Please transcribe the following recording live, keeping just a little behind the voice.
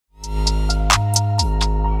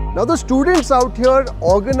Now the students out here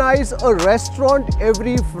organize a restaurant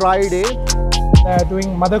every Friday. They are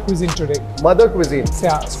doing mother cuisine today. Mother cuisine.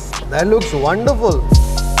 Yeah. That looks wonderful.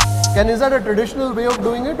 Is that a traditional way of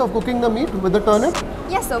doing it, of cooking the meat with the turnip?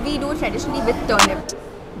 Yes, so we do traditionally with turnip.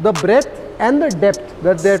 The breadth and the depth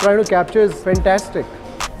that they're trying to capture is fantastic.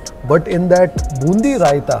 But in that bundi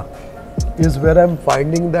raita is where I'm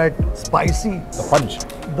finding that spicy, The punch.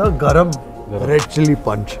 the garam red chili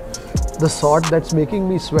punch. The sort that's making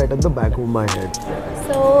me sweat at the back of my head.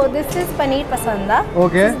 So this is paneer pasanda.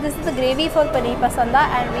 Okay. This is the gravy for paneer pasanda,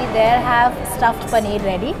 and we there have stuffed paneer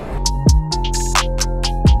ready.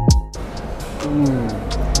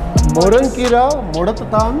 Morankira,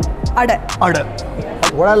 Modatan, Ada.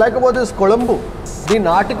 What I like about this Colombo, the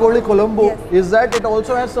Natikoli Colombo, is that it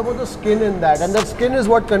also has some of the skin in that, and that skin is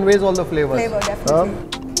what conveys all the flavors. Flavor,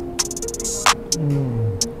 definitely.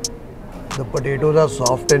 The potatoes are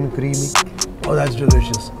soft and creamy. Oh, that's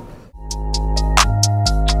delicious.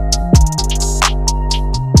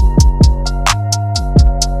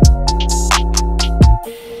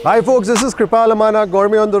 Hi folks, this is Kripal Amana,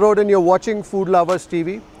 Gourmet on the Road, and you're watching Food Lovers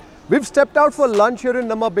TV. We've stepped out for lunch here in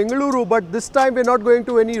Bengaluru, but this time we're not going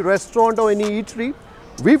to any restaurant or any eatery.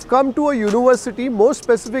 We've come to a university, more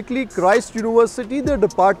specifically Christ University, the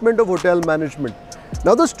Department of Hotel Management.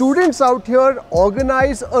 Now the students out here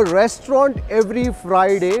organize a restaurant every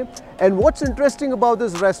Friday, and what's interesting about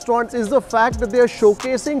this restaurant is the fact that they are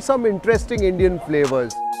showcasing some interesting Indian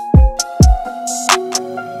flavors.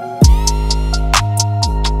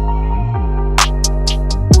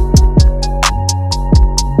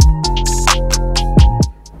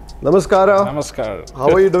 Namaskara. Namaskar. How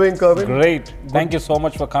are you doing, Kervin? Great. Thank you so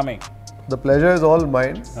much for coming. The pleasure is all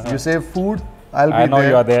mine. You say food, I'll be there. I know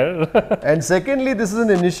you are there. And secondly, this is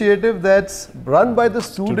an initiative that's run by the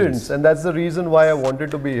students, and that's the reason why I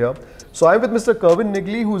wanted to be here. So I'm with Mr. Kervin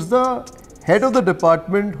Nigley, who's the head of the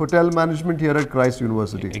department Hotel Management here at Christ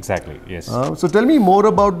University. Exactly, yes. So tell me more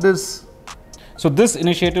about this. So this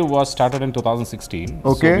initiative was started in 2016.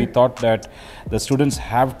 Okay. So we thought that the students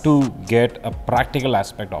have to get a practical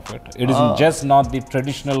aspect of it. It isn't just not the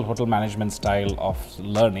traditional hotel management style of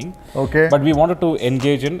learning. Okay. But we wanted to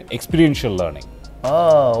engage in experiential learning.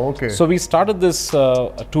 Okay. So we started this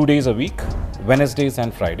 2 days a week, Wednesdays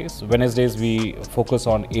and Fridays. Wednesdays we focus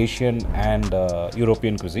on Asian and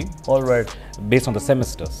European cuisine. All right. Based on the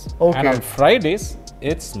semesters. Okay. And on Fridays,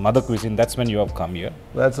 it's mother cuisine. That's when you have come here.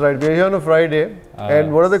 That's right. We're here on a Friday.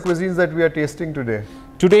 And what are the cuisines that we are tasting today?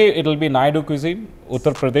 Today it will be Naidu cuisine,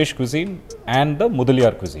 Uttar Pradesh cuisine, and the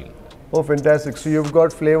Mudaliar cuisine. Oh, fantastic. So you've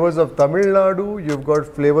got flavors of Tamil Nadu, you've got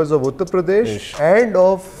flavors of Uttar Pradesh, and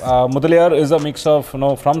of... Mudaliar is a mix of,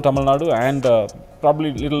 from Tamil Nadu and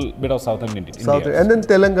probably little bit of southern India. And then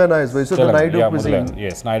Telangana as well. So the Naidu cuisine. Mudaliar.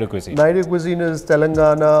 Yes, Naidu cuisine. Naidu cuisine is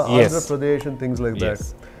Telangana, Yes. Andhra Pradesh and things like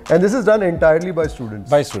Yes. that. And this is done entirely by students?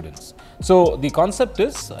 By students. So the concept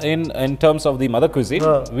is, in terms of the mother cuisine,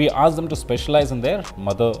 we ask them to specialize in their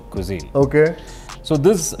mother cuisine. Okay. So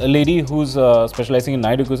this lady who's specializing in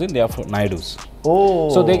Naidu cuisine, they are Naidus.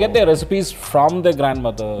 Oh. So they get their recipes from their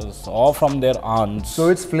grandmothers or from their aunts. So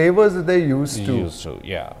it's flavors that they're used to.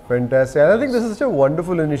 Yeah. Fantastic. And I think this is such a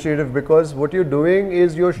wonderful initiative because what you're doing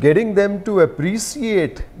is you're getting them to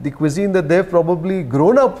appreciate the cuisine that they've probably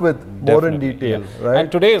grown up with more in detail, right?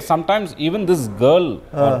 And today, sometimes even this girl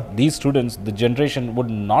or these students, the generation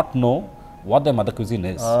would not know what their mother cuisine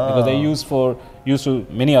is because they're used to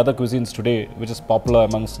many other cuisines today, which is popular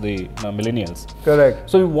amongst the millennials. Correct.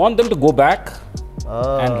 So we want them to go back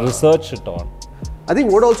and research it on. I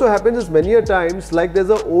think what also happens is many a times, like there's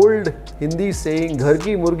an old Hindi saying, "Ghar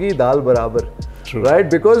ki murgi dal barabar," right?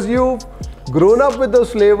 Because you've grown up with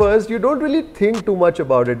those flavors, you don't really think too much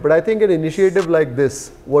about it. But I think an initiative like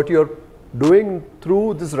this, what you're doing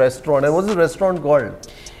through this restaurant, and what's the restaurant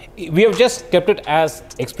called? We have just kept it as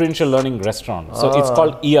experiential learning restaurant. So it's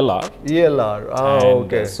called ELR. ELR.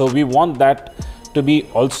 Okay. So we want that to be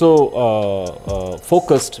also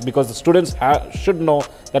focused because the students should know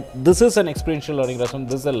that this is an experiential learning restaurant.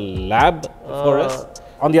 This is a lab for us.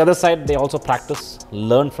 On the other side, they also practice,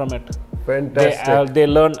 learn from it. Fantastic. They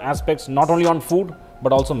learn aspects not only on food,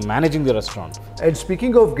 but also managing the restaurant. And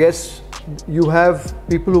speaking of guests, you have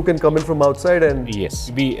people who can come in from outside and...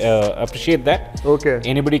 Yes, we appreciate that. Okay.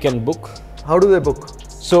 Anybody can book. How do they book?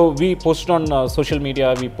 So we post it on social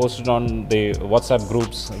media, we post it on the WhatsApp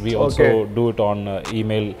groups, we also do it on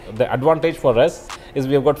email. The advantage for us is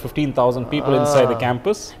we have got 15,000 people inside the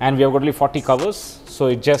campus and we have got only 40 covers. So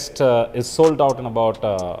it just is sold out in about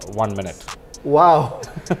 1 minute. Wow.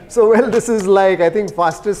 So well, this is like, I think,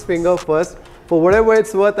 fastest finger first. For whatever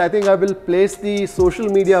it's worth, I think I will place the social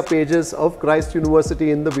media pages of Christ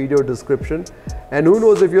University in the video description. And who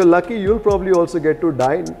knows, if you're lucky, you'll probably also get to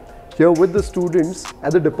dine here with the students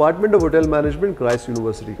at the Department of Hotel Management, Christ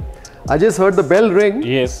University. I just heard the bell ring.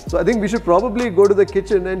 Yes. So I think we should probably go to the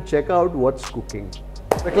kitchen and check out what's cooking.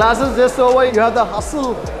 The class is just over. You have the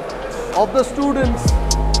hustle of the students.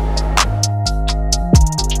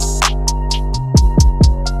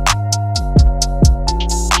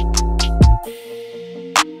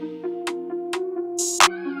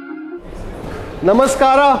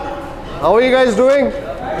 Namaskara. How are you guys doing?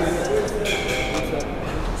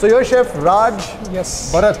 So you're Chef Raj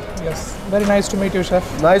Yes. Bharat. Yes. Very nice to meet you, chef.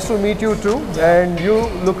 Nice to meet you too. And you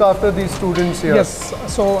look after these students here. Yes.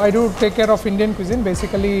 So I do take care of Indian cuisine.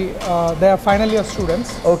 Basically, they are final year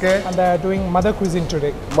students. Okay. And they are doing mother cuisine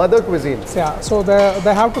today. Mother cuisine. Yeah. So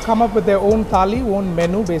they have to come up with their own thali, own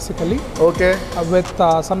menu, basically, Okay. with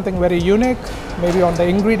something very unique, maybe on the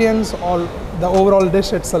ingredients or the overall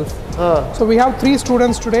dish itself. So we have 3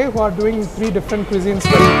 students today who are doing 3 different cuisines.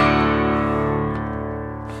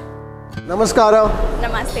 Namaskara.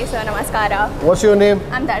 Namaste, sir. Namaskara. What's your name?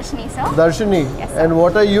 I'm Darshini, sir. Darshini. Yes, sir. And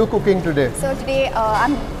what are you cooking today? So today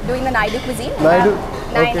I'm doing the Naidu cuisine. We Naidu,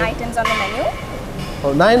 have 9 okay. items on the menu.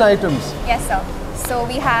 Oh, 9 items. Yes, sir. So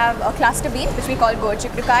we have a cluster bean, which we call gourd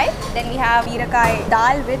chikrukai. Then we have veerakai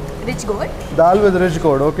dal with rich gourd. Dal with rich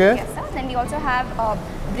gourd, okay? Yes, sir. Then we also have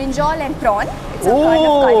brinjal and prawn. It's a kind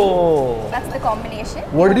of curry. Oh! That's the combination.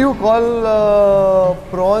 What do you call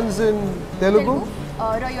prawns in Telugu?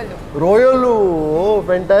 Royolu. Royolu. Oh,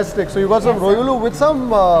 fantastic. So you got some Yes, sir. royolu with some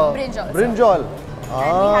Brinjal, sir. brinjal.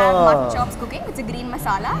 And we have mutton chops cooking. It's a green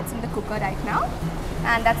masala. It's in the cooker right now.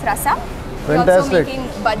 And that's rasam. We're also Fantastic. making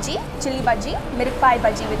bhaji, chili bhaji, mirpai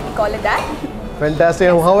bhaji, which we call it that. Fantastic.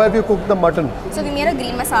 And how have you cooked the mutton? So we made a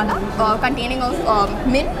green masala containing of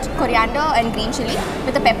mint, coriander and green chili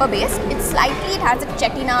with a pepper base. It has a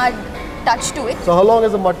chettinad touch to it. So how long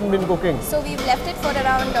has the mutton been cooking? So we've left it for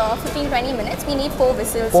around 15-20 minutes. We need 4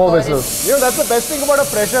 whistles. 4 for whistles. it. You know, that's the best thing about a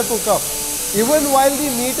pressure cooker. Even while the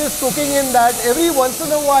meat is cooking in that, every once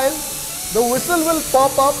in a while, the whistle will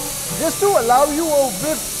pop up just to allow you a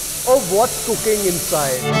whiff of what's cooking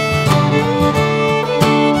inside.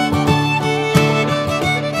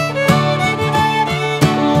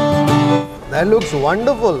 That looks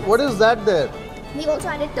wonderful. What is that there? We also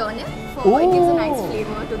added turnip for it gives a nice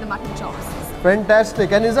flavor to the mutton chops.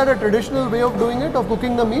 Fantastic. And is that a traditional way of doing it, of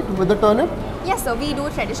cooking the meat with the turnip? Yes, so we do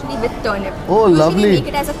it traditionally with turnip. Oh, Usually lovely. we make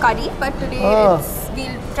it as a curry, but today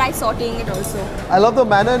we'll try sauteing it also. I love the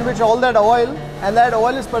manner in which all that oil, and that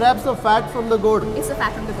oil is perhaps the fat from the goat, It's the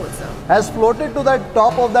fat from the goat, sir. has floated to that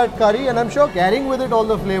top of that curry, and I'm sure carrying with it all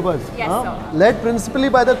the flavors. Yes, sir. Led principally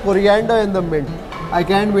by the coriander and the mint. I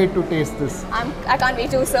can't wait to taste this. I can't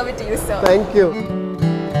wait to serve it to you, sir. Thank you.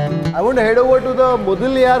 I want to head over to the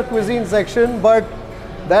Mudaliar cuisine section, but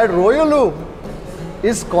that royolu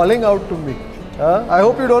is calling out to me. I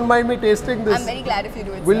hope you don't mind me tasting this. I'm very glad if you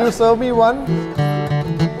do it, Will sir. you serve me one?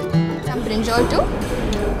 Some brinjal too.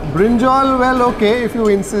 Brinjal, well, okay, if you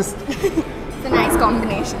insist. It's a nice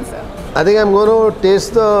combination, sir. I think I'm going to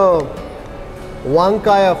taste the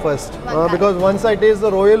wankaya first. Wankaya. Because once I taste the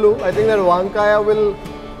royolu, I think that wankaya will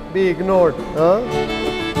be ignored.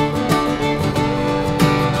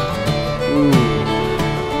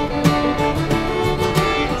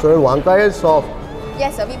 So the wankaya is soft.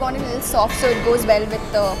 Yes, sir. We want it a little soft so it goes well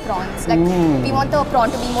with the prawns. Like we want the prawn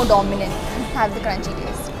to be more dominant and have the crunchy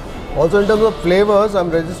taste. Also in terms of flavors, I'm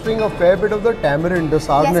registering a fair bit of the tamarind, the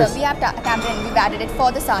sourness. Yes, sir. We have tamarind. We've added it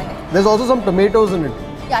for the sarnic. There's also some tomatoes in it.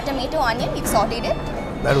 Yeah, tomato, onion. We've sauteed it.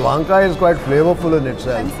 That wankaya is quite flavorful in I'm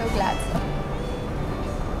itself. so glad, sir.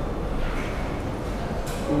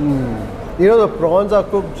 You know, the prawns are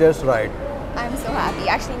cooked just right. I'm so happy.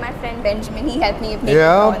 Actually, my friend Benjamin, he helped me make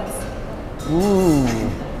Yeah. the prawns.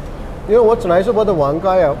 You know what's nice about the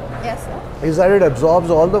wankaya Yes, sir. is that it absorbs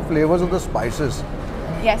all the flavors of the spices.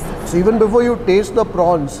 Yes. So even before you taste the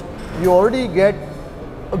prawns, you already get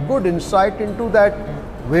a good insight into that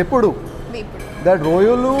vepudu, Vapor. that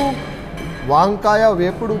royolu, wankaya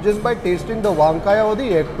vepudu, just by tasting the wankaya or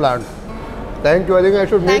the eggplant. Thank you. I think I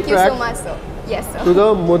should make Thank you track so much, sir. Yes, to sir.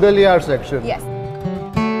 the Mudaliar section. Yes.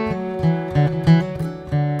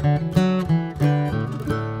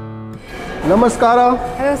 Namaskara.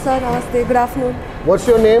 Hello sir, namaste, good afternoon. What's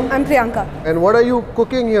your name? I'm Priyanka. And what are you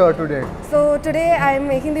cooking here today? So today I'm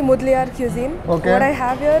making the Mudaliar cuisine. Okay. What I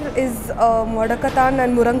have here is modakatan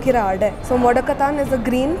and murankira ade. So modakatan is a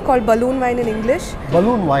green called balloon wine in English.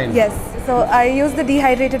 Balloon wine. Yes. So I use the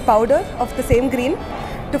dehydrated powder of the same green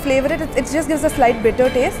to flavor it. It just gives a slight bitter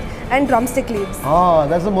taste. and drumstick leaves. Ah,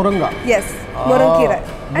 that's the muranga. Yes, murankira.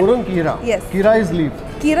 Murankira. Yes. Kira is leaf.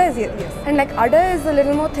 Kira is yes. And like ada is a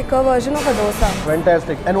little more thicker version of a dosa.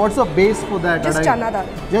 Fantastic. And what's the base for that? Just Adai? chana dal.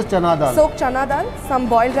 Just chana dal. Soaked chana dal, some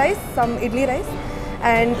boiled rice, some idli rice,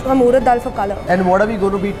 and some urad dal for color. And what are we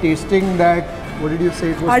going to be tasting that? What did you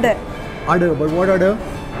say it was? Ada. Ada. But what ada?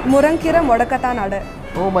 Murankira modakatan ada.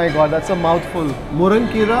 Oh my god, that's a mouthful.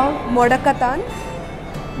 Murankira. Modakatan.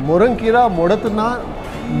 Murankira modatana.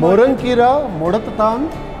 Murankira modatatan.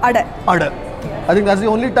 Ada. Ada. I think that's the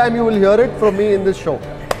only time you will hear it from me in this show.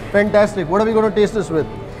 Fantastic. What are we going to taste this with?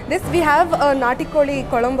 This we have a nati koli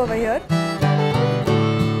kolambu over here.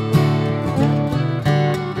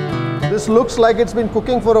 This looks like it's been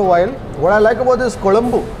cooking for a while. What I like about this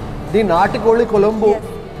kolambu, the nati koli kolambu,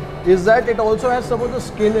 is that it also has some of the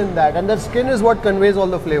skin in that, and that skin is what conveys all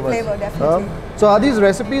the flavors. Flavor, definitely. So are these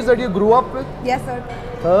recipes that you grew up with? Yes, sir.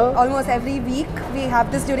 Almost every week we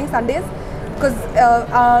have this during Sundays because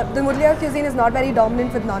the Mudaliar cuisine is not very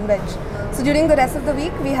dominant with non-veg. So during the rest of the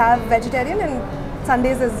week we have vegetarian and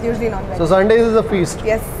Sundays is usually non-veg. So Sundays is a feast.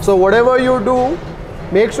 Yes. So whatever you do,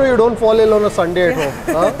 make sure you don't fall ill on a Sunday at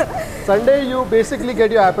home. Sunday you basically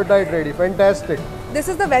get your appetite ready. Fantastic. This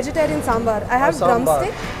is the vegetarian sambar. I have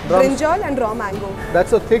drumstick, brinjal and raw mango.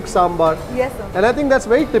 That's a thick sambar. Yes, sir. And I think that's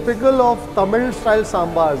very typical of Tamil style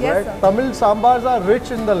sambars, Yes, right? sir. Tamil sambars are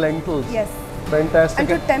rich in the lentils. Yes. Fantastic. And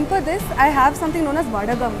to temper this, I have something known as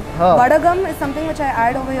vadagam. Huh. Vadagam is something which I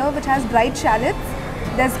add over here, which has dried shallots.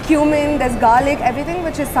 There's cumin, there's garlic, everything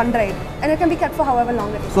which is sun-dried. And it can be kept for however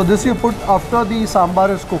long it is. So this you put after the sambar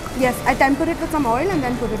is cooked? Yes, I temper it with some oil and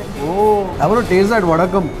then put it in. Oh, I want to taste that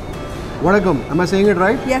vadagam. Vadagam, am I saying it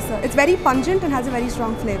right? Yes, sir. It's very pungent and has a very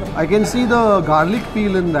strong flavor. I can see the garlic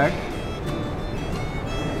peel in that.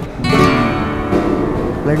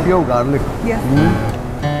 Plenty of garlic. Yes.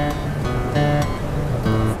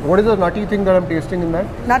 What is the nutty thing that I'm tasting in that?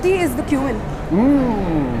 Nati is the cumin.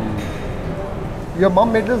 Your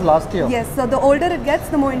mom made this last year. Yes, so the older it gets,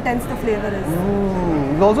 the more intense the flavor is.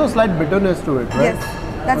 There's also a slight bitterness to it, right? Yes,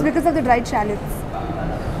 that's because of the dried shallots.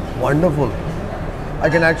 Wonderful. I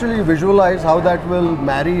can actually visualize how that will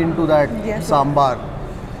marry into that sambar.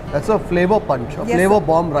 That's a flavor punch, a flavor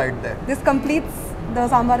bomb right there. This completes the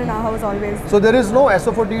sambar in our house always. So there is no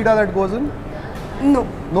asafoetida that goes in? No.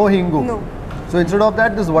 No hingu? No. So instead of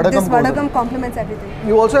that, this vadagam This goes in. vadagam complements everything.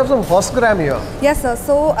 You also have some horse gram here. Yes, sir.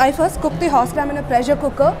 So I first cooked the horse gram in a pressure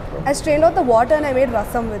cooker. I strained out the water and I made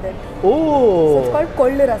rasam with it. Oh. So it's called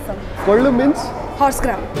kollu rasam. Kollu means? Horse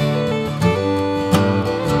gram.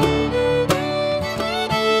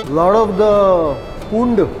 Lot of the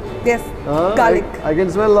poond. Yes. Garlic. I can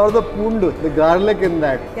smell a lot of the poond, the garlic in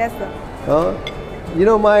that. Yes, sir. You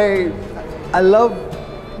know, I love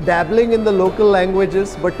dabbling in the local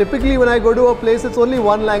languages, but typically when I go to a place, it's only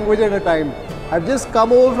one language at a time. I've just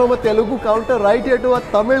come over from a Telugu counter right here to a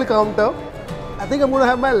Tamil counter. I think I'm going to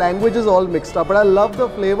have my languages all mixed up, but I love the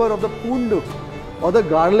flavor of the poond or the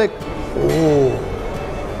garlic. Oh.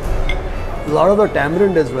 A lot of the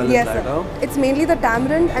tamarind as well Yes, in that, sir. It's mainly the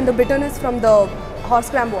tamarind and the bitterness from the horse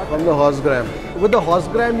gram water. From the horse gram. With the horse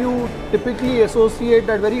gram, you typically associate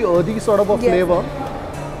that very earthy sort of a flavor.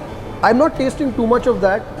 I'm not tasting too much of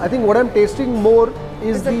that. I think what I'm tasting more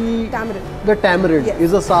is the tamarind. The tamarind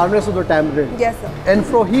is the sourness of the tamarind. Yes, sir. And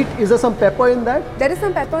for heat, is there some pepper in that? There is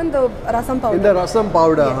some pepper in the rasam powder. In the rasam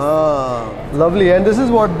powder. Lovely. And this is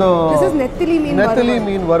what the... This is nettili mean Nettili varaval.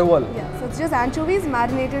 mean varaval. Yeah. So it's just anchovies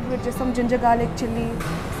marinated with just some ginger, garlic, chili,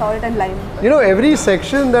 salt and lime. You know, every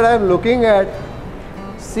section that I'm looking at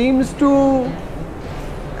seems to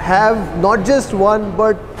have not just one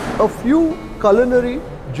but a few culinary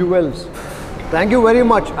jewels. Thank you very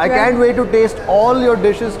much. I can't wait to taste all your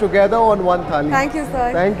dishes together on one thali. Thank you,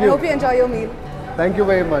 sir. Thank you. I hope you enjoy your meal. Thank you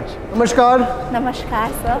very much. Namaskar. Namaskar,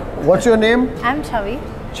 sir. What's your name? I'm Chavi.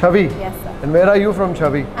 Chavi. Yes, sir. And where are you from,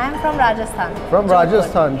 Chavi? I'm from Rajasthan. From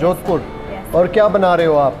Rajasthan, Jodhpur. Yes. और क्या बना रहे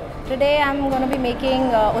हो आप? Today I'm going to be making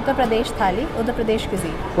Uttar Pradesh thali, Uttar Pradesh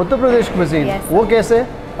cuisine. Uttar Pradesh cuisine. Yes. वो कैसे?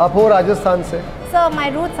 आप हो राजस्थान से? So my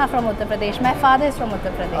roots are from Uttar Pradesh. My father is from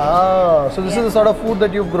Uttar Pradesh. Ah, so this is the sort of food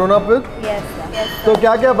that you've grown up with? Yes, sir. Yes, sir. तो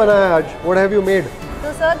क्या क्या बनाया आज? What have you made?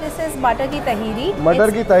 So sir, this is butter ki tahiri.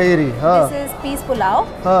 मटर की ताहिरी. हाँ. This is peas pulao.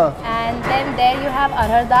 हाँ. And then there you have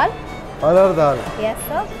arhar dal. Arhar dal. Yes,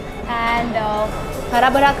 sir. And hara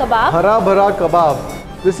bhara kebab. हरा भरा कबाब.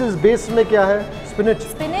 This is base में क्या है? Spinach.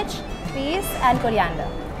 Spinach, peas and coriander.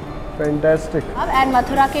 Fantastic. And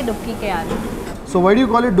mathura ke dubki ke aloo. So why do you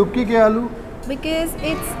call it dubki ke aloo? Because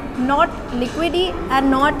it's not liquidy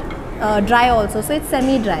and not dry also. So it's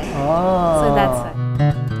semi-dry. So that's it.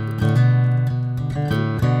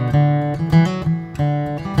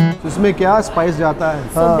 So इसमें क्या spice जाता है?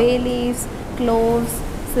 So bay leaves, cloves,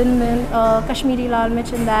 cinnamon, Kashmiri lal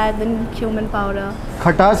mirch in that, then cumin powder.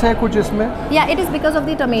 खटास है कुछ इसमें? Yeah, it is because of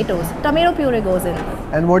the tomatoes. Tomato puree goes in.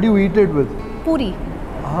 And what do you eat it with? Puri.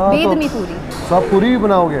 हाँ, Bedmi puri. तो आप पूरी भी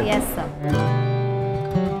बनाओगे? Yes, sir.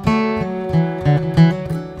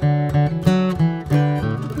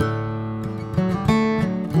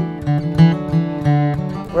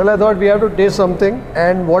 Well, I thought we have to taste something,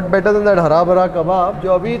 and what better than that हरा भरा कबाब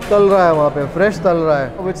जो अभी तल रहा है वहाँ पे, fresh तल रहा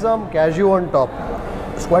है, with some cashew on top.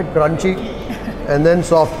 It's quite crunchy and then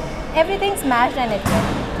soft. Everything's mashed and it's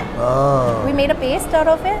Ah. We made a paste out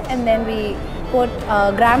of it and then we put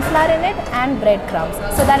gram flour in it and breadcrumbs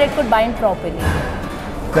so that it could bind properly.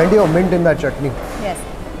 Plenty of mint in that chutney. Yes,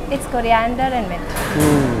 it's coriander and mint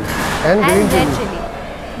And green and red chili. chili.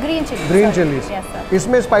 Green chili. Green sorry. chilies. Yes, sir.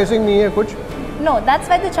 इसमें spicing नहीं है कुछ? No, that's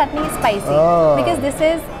why the chutney is spicy Ah. because this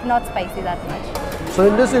is not spicy that much. So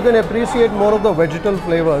in this you can appreciate more of the vegetal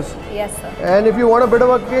flavors. Yes, sir. And if you want a bit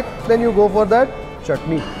of a kick, then you go for that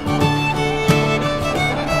chutney.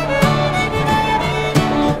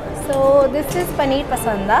 So this is paneer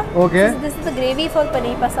pasanda. Okay. This is the gravy for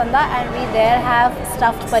paneer pasanda, and we there have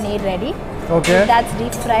stuffed paneer ready. Okay. That's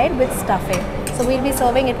deep fried with stuffing. So we'll be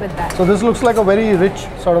serving it with that. So this looks like a very rich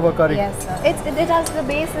sort of a curry. Yes, sir. It has the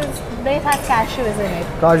base has cashews in it.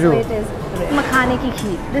 Cashew. So it is makhane ki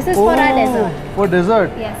kheer. This is for our dessert. For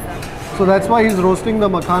dessert. Yes, sir. So that's why he's roasting the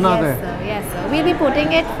makhana Yes, there. sir. Yes, sir. We'll be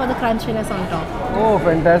putting it for the crunchiness on top. Oh,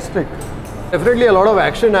 fantastic. Definitely a lot of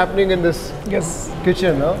action happening in this Yes,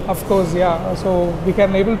 kitchen, huh? of course, yeah. So we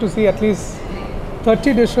can able to see at least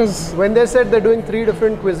 30 dishes. When they said they're doing 3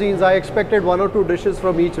 different cuisines, I expected 1 or 2 dishes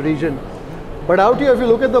from each region. But out here, if you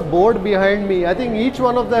look at the board behind me, I think each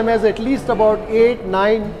one of them has at least about 8,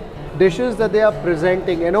 9 dishes that they are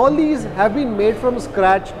presenting. And all these have been made from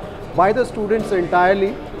scratch by the students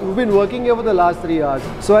entirely who've been working here for the last 3 hours.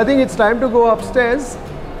 So I think it's time to go upstairs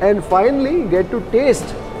and finally get to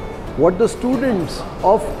taste what the students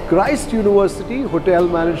of Christ University Hotel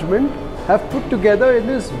Management have put together in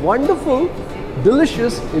this wonderful,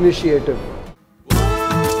 delicious initiative.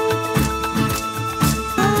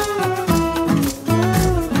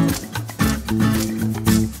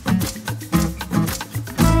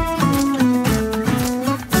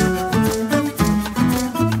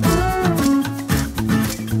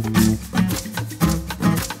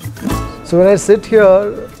 So when I sit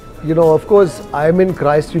here, you know, of course, I'm in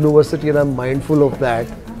Christ University and I'm mindful of that.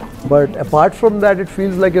 But apart from that, it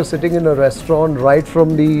feels like you're sitting in a restaurant, right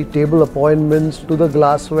from the table appointments to the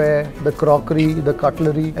glassware, the crockery, the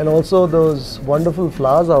cutlery, and also those wonderful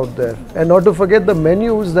flowers out there. And not to forget the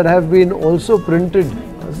menus that have been also printed.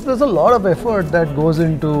 There's a lot of effort that goes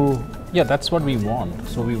into... Yeah, that's what we want.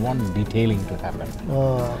 So we want detailing to happen.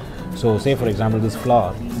 So say for example this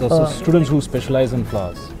flower, the students who specialize in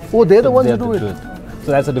flowers. Oh, they're the So ones they who have do to it.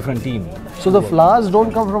 So that's a different team. So the flowers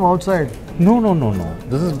don't come from outside. No.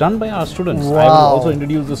 This is done by our students. I will Wow. also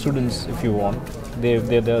introduce the students if you want.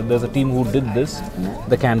 There's a team who did this,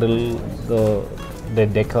 the candle, the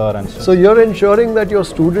decor and stuff. So you're ensuring that your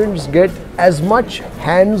students get as much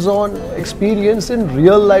hands-on experience in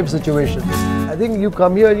real-life situations. I think you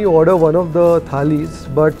come here and you order one of the thalis,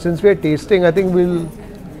 but since we're tasting, I think we'll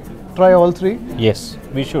try all 3. Yes,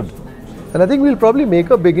 we should. And I think we'll probably make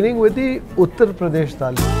a beginning with the Uttar Pradesh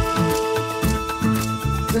thali.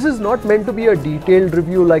 This is not meant to be a detailed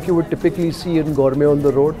review like you would typically see in Gourmet on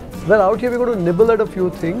the Road. Well, out here we're going to nibble at a few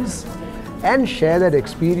things and share that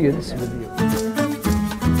experience with you.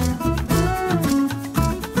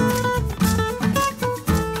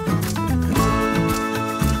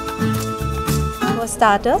 For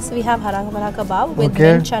starters, we have hara bhara kebab with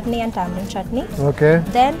Okay. mint chutney and tamarind chutney. Okay.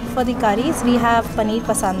 Then for the curries, we have paneer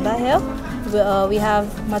pasanda here. We have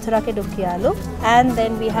mathura ke dubki aloo, and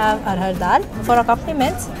then we have arhar dal. For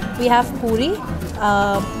accompaniments, we have puri,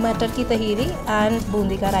 matar ki tahiri, and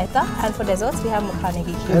bundi ka raita. And for desserts, we have makhane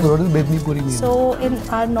ki kheer. And what does bedni puri mean? So in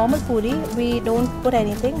our normal puri, we don't put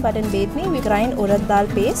anything, but in bedni, we grind urad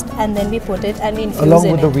dal paste and then we put it and we infuse Along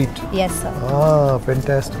in with the it. wheat? Yes, sir. Ah,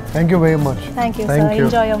 fantastic. Thank you very much. Thank you, sir.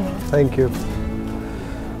 Enjoy your meal. Thank you.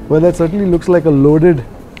 Well, that certainly looks like a loaded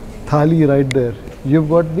thali right there. You've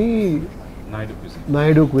got the Naidu cuisine.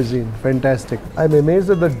 Naidu cuisine. Fantastic. I'm amazed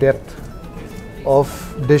at the depth of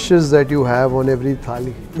dishes that you have on every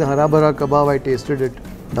thali. The hara bhara kebab, I tasted it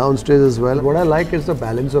downstairs as well. What I like is the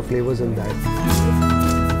balance of flavors in that.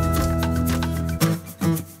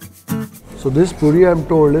 So this puri, I'm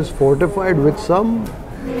told, is fortified with some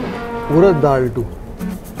urad dal too.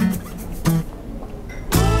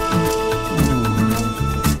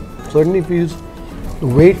 Certainly feels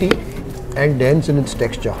weighty and dense in its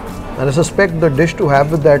texture. And I suspect the dish to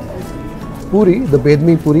have with that puri, the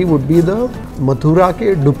bedmi puri, would be the Mathura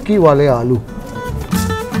ke dubki wale aloo.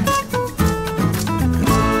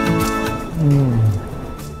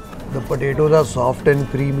 The potatoes are soft and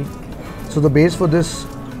creamy. So the base for this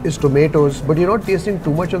is tomatoes, but you're not tasting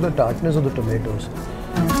too much of the tartness of the tomatoes.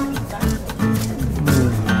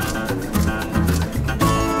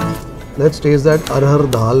 Let's taste that arhar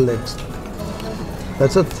dal next.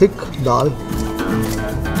 That's a thick dal.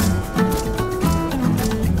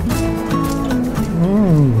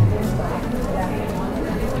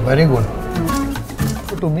 Very good.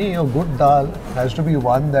 To me, a good dal has to be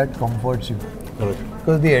one that comforts you. Correct.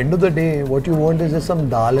 Because at the end of the day, what you want is just some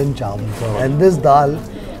dal and chawal. And this dal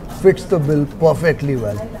fits the bill perfectly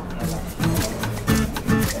well.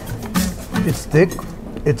 It's thick,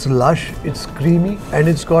 it's lush, it's creamy, and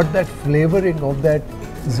it's got that flavoring of that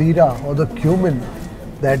zeera or the cumin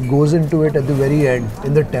that goes into it at the very end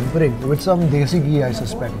in the tempering with some desi ghee, I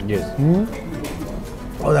suspect. Yes.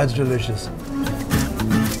 Oh, that's delicious.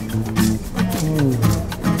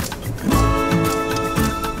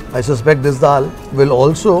 I suspect this dal will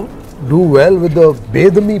also do well with the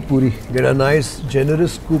bedmi puri. Get a nice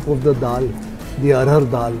generous scoop of the dal, the arhar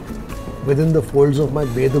dal, within the folds of my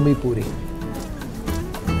bedmi puri.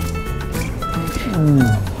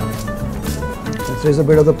 Let's taste a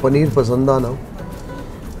bit of the paneer pasanda now.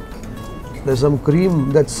 There's some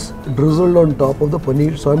cream that's drizzled on top of the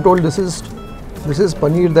paneer. So I'm told this is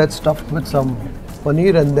paneer that's stuffed with some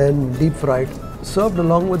paneer and then deep fried, served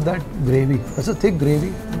along with that gravy. That's a thick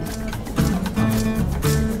gravy.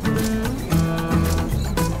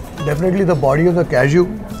 Definitely the body of the cashew,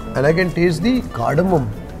 and I can taste the cardamom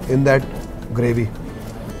in that gravy.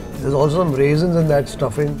 There's also some raisins in that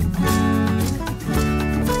stuffing.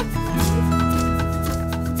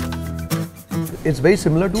 It's very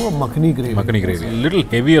similar to a makhani gravy. Makhani gravy. A little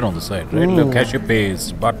heavier on the side, right? Little cashew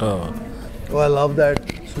paste, butter. Oh, I love that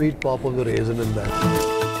sweet pop of the raisin in that.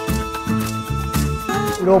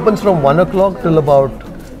 It opens from 1 o'clock till about...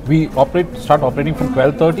 We start operating from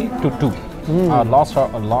 12:30 to 2. Our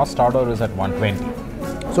last order is at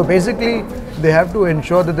 1:20. So basically, they have to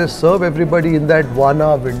ensure that they serve everybody in that 1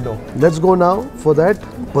 hour window. Let's go now for that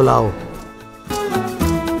pulao.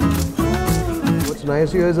 What's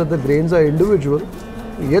nice here is that the grains are individual,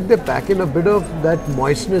 yet they pack in a bit of that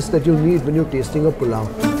moistness that you need when you're tasting a pulao.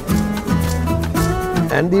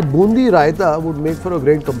 And the bundi raita would make for a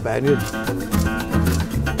great companion.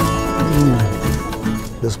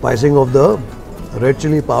 The spicing of the red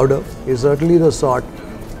chili powder is certainly the sort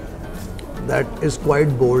that is quite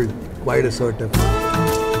bold, quite assertive.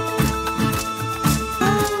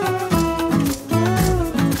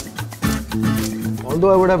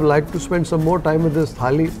 Although I would have liked to spend some more time with this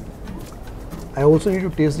thali, I also need to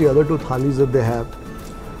taste the other two thalis that they have.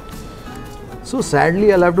 So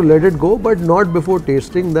sadly, I'll have to let it go, but not before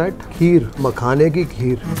tasting that kheer, makhane ki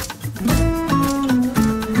kheer.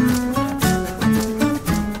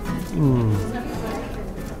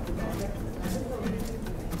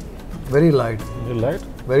 Very light. Very light?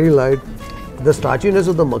 Very light. The starchiness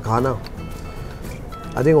of the makhana,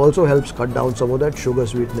 I think, also helps cut down some of that sugar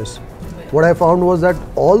sweetness. What I found was that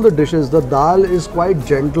all the dishes, the dal is quite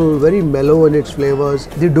gentle, very mellow in its flavors.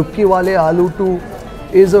 The dubki wale aloo too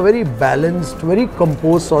is a very balanced, very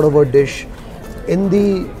composed sort of a dish. In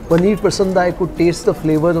the paneer pasanda, I could taste the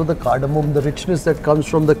flavors of the cardamom, the richness that comes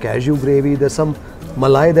from the cashew gravy. There's some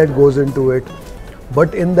malai that goes into it.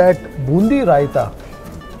 But in that bundi raita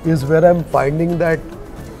is where I'm finding that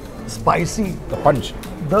spicy, The punch.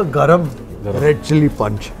 the garam red chili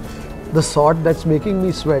punch. The sort that's making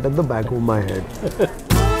me sweat at the back of my head.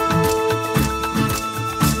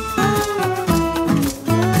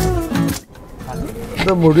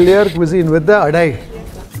 The Mudaliar cuisine with the adai.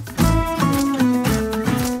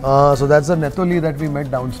 So that's the netoli that we met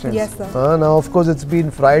downstairs. Yes, sir. Now, of course, it's been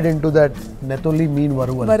fried into that netoli mean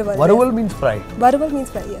varuval. Varuval, Varuval yes. means fry. Varuval means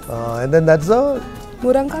fry, yes. And then that's the...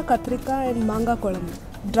 Muranka, katrika and manga kolam.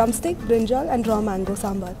 Drumstick, brinjal and raw mango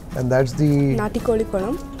sambar. And that's the... Nati koli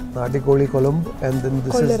kolam. Nati koli kolam. And then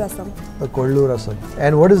this Kollu is... rasam. The kollu rasam.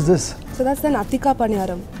 And what is this? So that's the Natika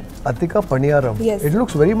paniyaram. Atika paniyaram. Yes. It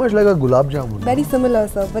looks very much like a gulab jamun. Very similar,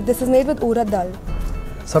 sir, but this is made with urad dal.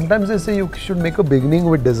 Sometimes they say you should make a beginning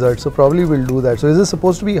with dessert, so probably we'll do that. So is this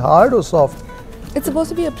supposed to be hard or soft? It's supposed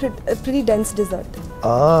to be a pretty dense dessert.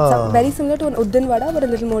 Ah. So very similar to an uddin vada, but a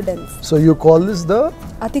little more dense. So you call this the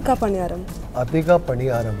Atika paniyaram. Atika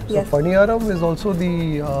paniyaram. Yes. So paniyaram is also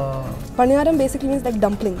the... Paniyaram basically means like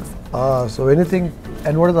dumplings. so anything...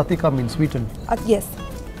 And what does Atika mean? Sweetened? Yes.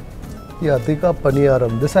 Yeah, Atika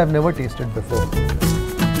paniyaram. This I've never tasted before.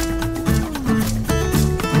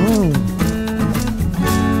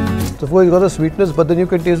 So of course you got the sweetness, but then you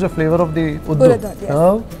can taste the flavor of the uddu. Urad dal,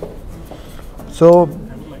 yes. So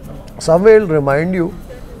somewhere it'll remind you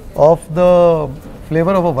of the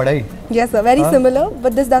flavor of a vadai. Yes, sir. Very similar,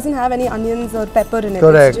 but this doesn't have any onions or pepper in it.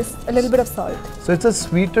 Correct. It's just a little bit of salt. So it's a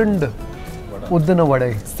sweetened uddina vadai.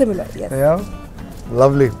 Similar, yes. Yeah.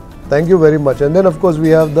 Lovely. Thank you very much. And then of course we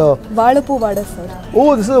have the Vadapu vada, sir.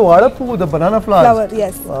 oh, this is a vadapu, the banana flowers. Flower,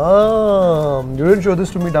 yes. Ah, you didn't show this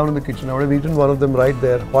to me down in the kitchen. I would have eaten one of them right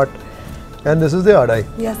there, hot. And this is the adai.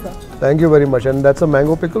 Yes, sir. Thank you very much. And that's a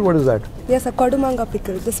mango pickle. What is that? Yes, a kodumanga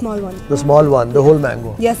pickle, the small one. The small one, the whole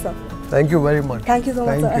mango. Yes, sir. Thank you very much. Thank you so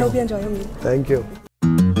much, Thank sir. I you. hope you enjoy your meal. Thank you.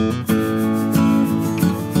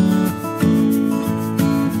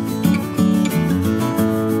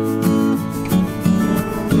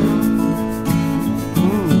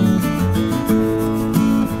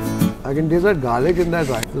 I can taste that garlic in that,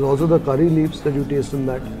 right? There's also the curry leaves that you taste in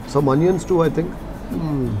that. Some onions too, I think.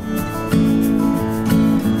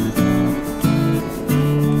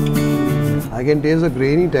 I can taste the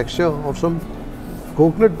grainy texture of some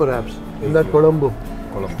coconut perhaps in that kodambu.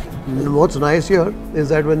 And what's nice here is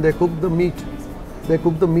that when they cook the meat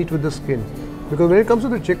with the skin. Because when it comes to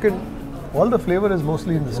the chicken, all the flavor is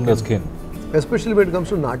mostly in the skin. The skin. Especially when it comes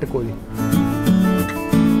to natikoli.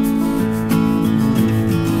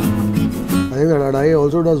 I think that adai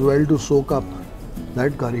also does well to soak up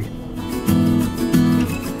that curry.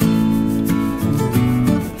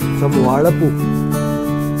 Some vadapu.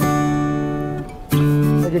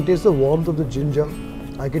 I can taste the warmth of the ginger.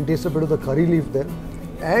 I can taste a bit of the curry leaf there.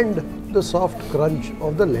 And the soft crunch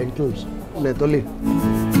of the lentils. Netoli.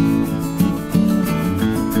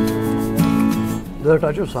 There's a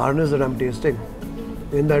touch of sourness that I'm tasting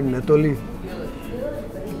in that netoli.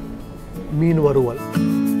 Meen varuval.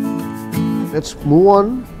 Let's move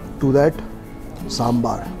on to that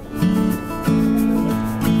sambar.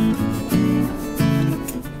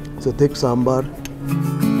 It's a thick sambar.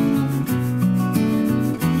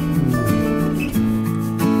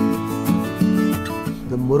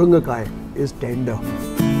 The muringakai is tender.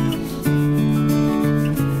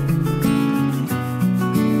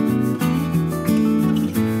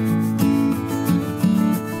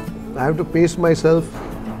 I have to pace myself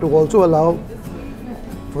to also allow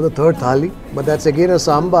for the third thali, but that's again a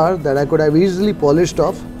sambar that I could have easily polished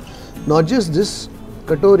off. Not just this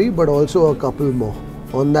katori, but also a couple more.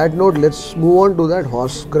 On that note, let's move on to that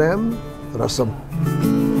horse gram rasam.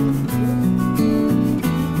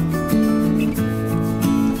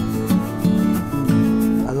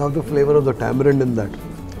 I love the flavor of the tamarind in that.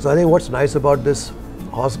 So I think what's nice about this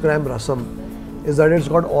horse gram rasam is that it's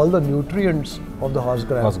got all the nutrients of the horse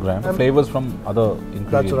gram. Horse gram. Flavors from other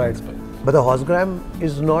ingredients. That's right. But the horse gram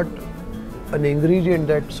is not an ingredient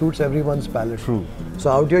that suits everyone's palate. True. So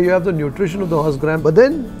out here you have the nutrition of the horse gram, but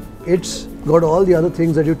then it's got all the other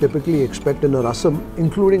things that you typically expect in a rasam,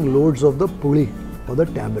 including loads of the puli or the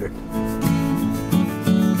tamarind.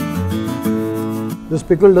 This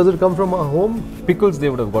pickle, does it come from a home? Pickles, they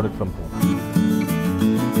would have got it from home.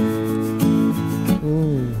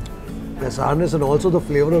 The sourness and also the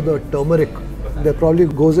flavor of the turmeric that probably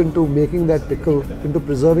goes into making that pickle, into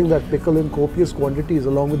preserving that pickle in copious quantities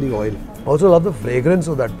along with the oil. Also love the fragrance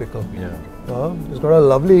of that pickle. Yeah. It's got a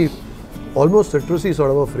lovely, almost citrusy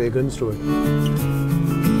sort of a fragrance to it.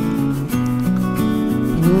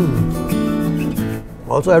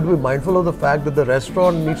 Also I have to be mindful of the fact that the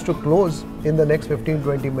restaurant needs to close in the next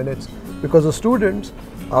 15-20 minutes because the students,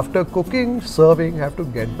 after cooking, serving, have to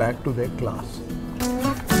get back to their class.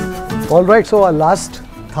 Alright, so our last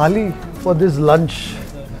thali for this lunch.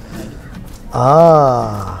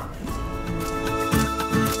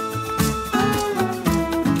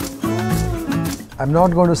 I'm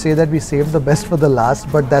not going to say that we saved the best for the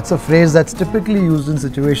last, but that's a phrase that's typically used in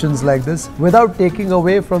situations like this without taking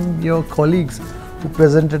away from your colleagues who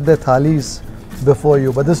presented their thalis before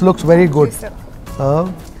you. But this looks very good. Yes,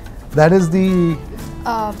 sir. That is the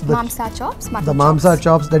Mamsa chops. the mamsa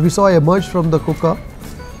chops that we saw emerge from the cooker.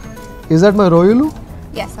 Is that my royulu?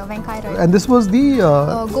 Yes, sir. Venkai rice. And this was the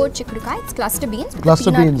Goat chikrukai. It's cluster beans with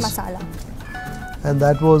Cluster peanut beans. masala. and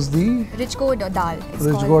that was the Rich goat dal. It's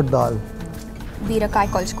rich called goat dal. Birakai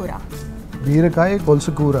kolchkura. Birakai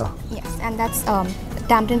kolsukura. Yes, and that's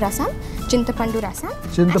tamarind rasam, chintapandu rasam.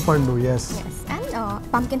 Chintapandu, yes. Yes,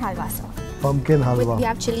 and pumpkin halwa, sir. Pumpkin We halwa.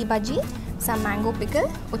 have chili bhaji, some mango pickle,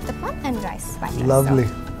 uttapam, and rice. White rice, Lovely.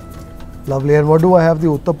 sir. Lovely. And what do I have the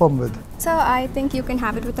uttapam with? So I think you can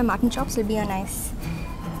have it with the mutton chops. It'll be a nice.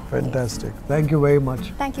 Fantastic. Thank you very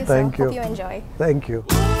much. Thank you, Thank sir. you. Hope you enjoy. Thank you.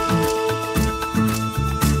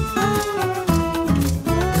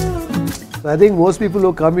 I think most people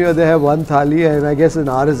who come here, they have one thali, and I guess an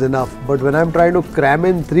hour is enough. But when I'm trying to cram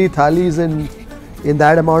in 3 thalis in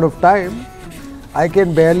that amount of time, I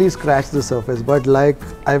can barely scratch the surface. But like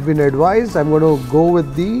I've been advised, I'm going to go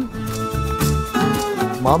with the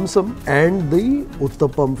mamsam and the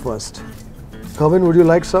uttapam first. Kavin, would you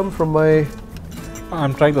like some from my...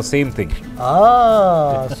 I'm trying the same thing.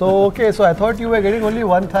 So okay, so I thought you were getting only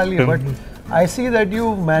one thali, but I see that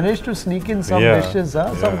you managed to sneak in some dishes,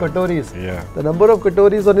 some katoris. Yeah. The number of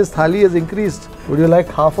katoris on his thali has increased. Would you like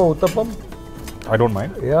half a uttapam? I don't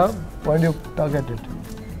mind. Yeah, why don't you tug at it?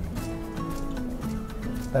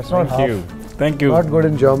 That's not half. Thank you. Thank you. Not good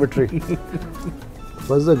in geometry.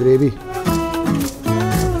 What's the gravy?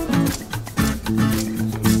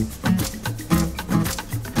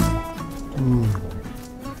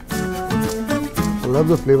 I love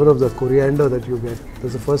the flavor of the coriander that you get.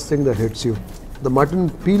 That's the first thing that hits you. The mutton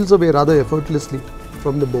peels away rather effortlessly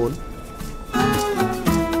from the bone.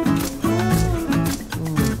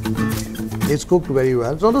 It's cooked very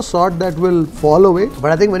well. It's not a sort that will fall away,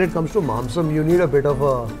 but I think when it comes to mamsam, you need a bit of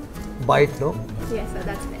a bite, no? Yes, sir,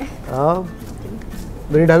 that's fair.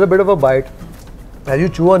 When it has a bit of a bite, as you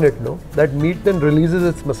chew on it, no, that meat then releases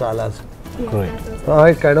its masalas. Great.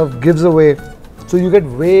 It kind of gives away. So you get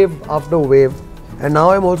wave after wave. And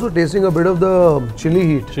now I'm also tasting a bit of the chili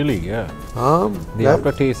heat. Chili, yeah. The that-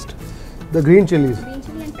 aftertaste. The green chilies. Green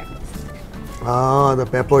chili and peppers. The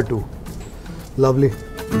pepper too. Lovely.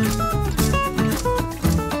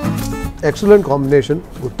 Excellent combination.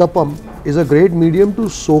 Uttapam is a great medium to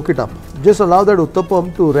soak it up. Just allow that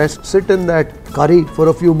uttapam to rest, sit in that curry for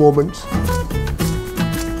a few moments,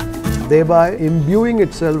 thereby imbuing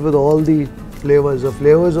itself with all the flavors of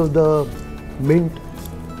the mint,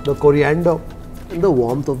 the coriander, and the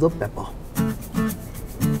warmth of the pepper.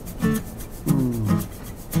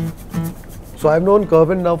 So I've known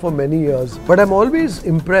Kervin now for many years, but I'm always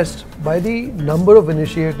impressed by the number of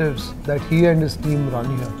initiatives that he and his team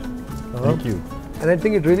run here. Thank you. And I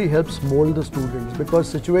think it really helps mold the students, because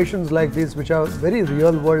situations like this, which are very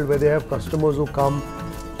real world, where they have customers who come,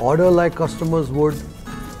 order like customers would,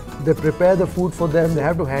 they prepare the food for them, they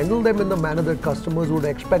have to handle them in the manner that customers would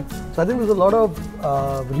expect. So I think there's a lot of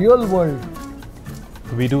real world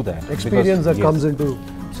We do that. experience that comes into.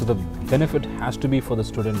 So the benefit has to be for the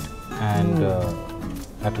student and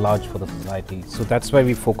at large for the society. So that's why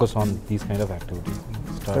we focus on these kind of activities.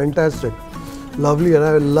 Fantastic. Lovely, and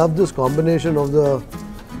I love this combination of the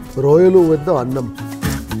royalu with the annam.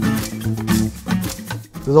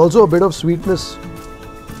 There's also a bit of sweetness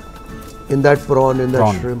in that prawn, in that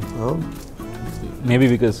Prawn. shrimp. Maybe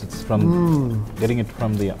because it's from getting it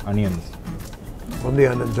from the onions. From the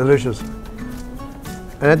onion, delicious.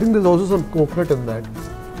 And I think there's also some coconut in that.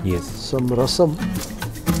 Yes. Some rasam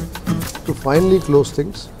to finally close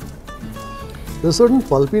things. There's certain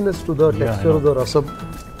pulpiness to the Yeah, I texture know. of the rasam.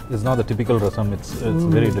 It's not the typical rasam, it's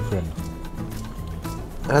very different.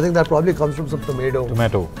 And I think that probably comes from some tomato.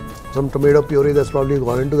 Some tomato puree that's probably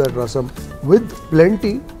gone into that rasam, with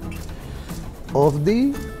plenty of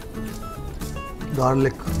the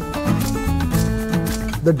garlic.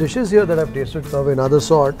 The dishes here that I've tasted are another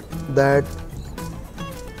sort that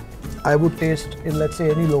I would taste in, let's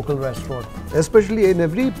say, any local restaurant. Especially in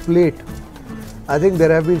every plate, I think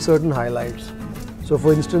there have been certain highlights. So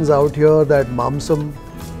for instance, out here, that mamsam,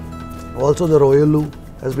 also the royalu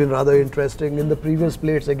has been rather interesting. In the previous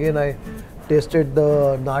plates, again, I tasted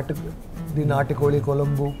the natikoli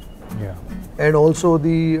Colombo. Yeah. And also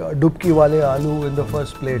the dubki wale aloo in the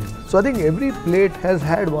first plate. So I think every plate has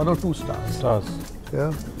had 1 or 2 stars.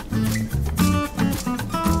 Yeah.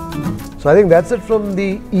 So I think that's it from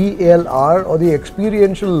the ELR, or the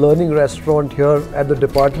Experiential Learning Restaurant here at the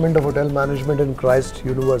Department of Hotel Management in Christ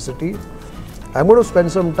University. I'm going to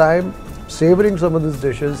spend some time savoring some of these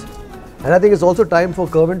dishes, and I think it's also time for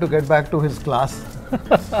Kervin to get back to his class.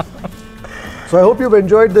 So I hope you've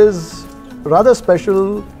enjoyed this rather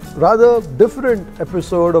special, rather different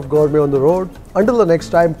episode of Gourmet on the Road. Until the next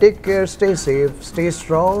time, take care, stay safe, stay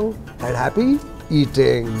strong, and happy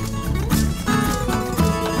eating.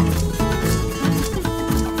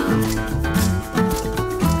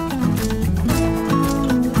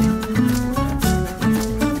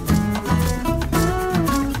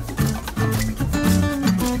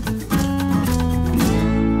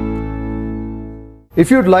 If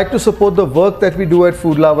you'd like to support the work that we do at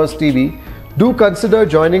Food Lovers TV, do consider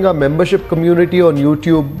joining our membership community on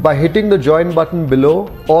YouTube by hitting the join button below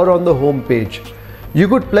or on the home page. You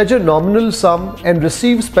could pledge a nominal sum and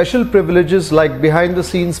receive special privileges like behind the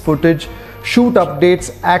scenes footage, shoot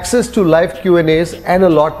updates, access to live Q&As, and a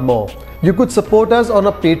lot more. You could support us on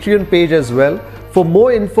a Patreon page as well, For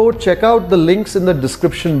more info, check out the links in the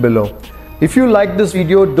description below. If you like this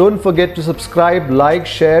video, don't forget to subscribe, like,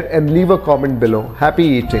 share and leave a comment below. Happy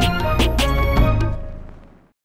eating!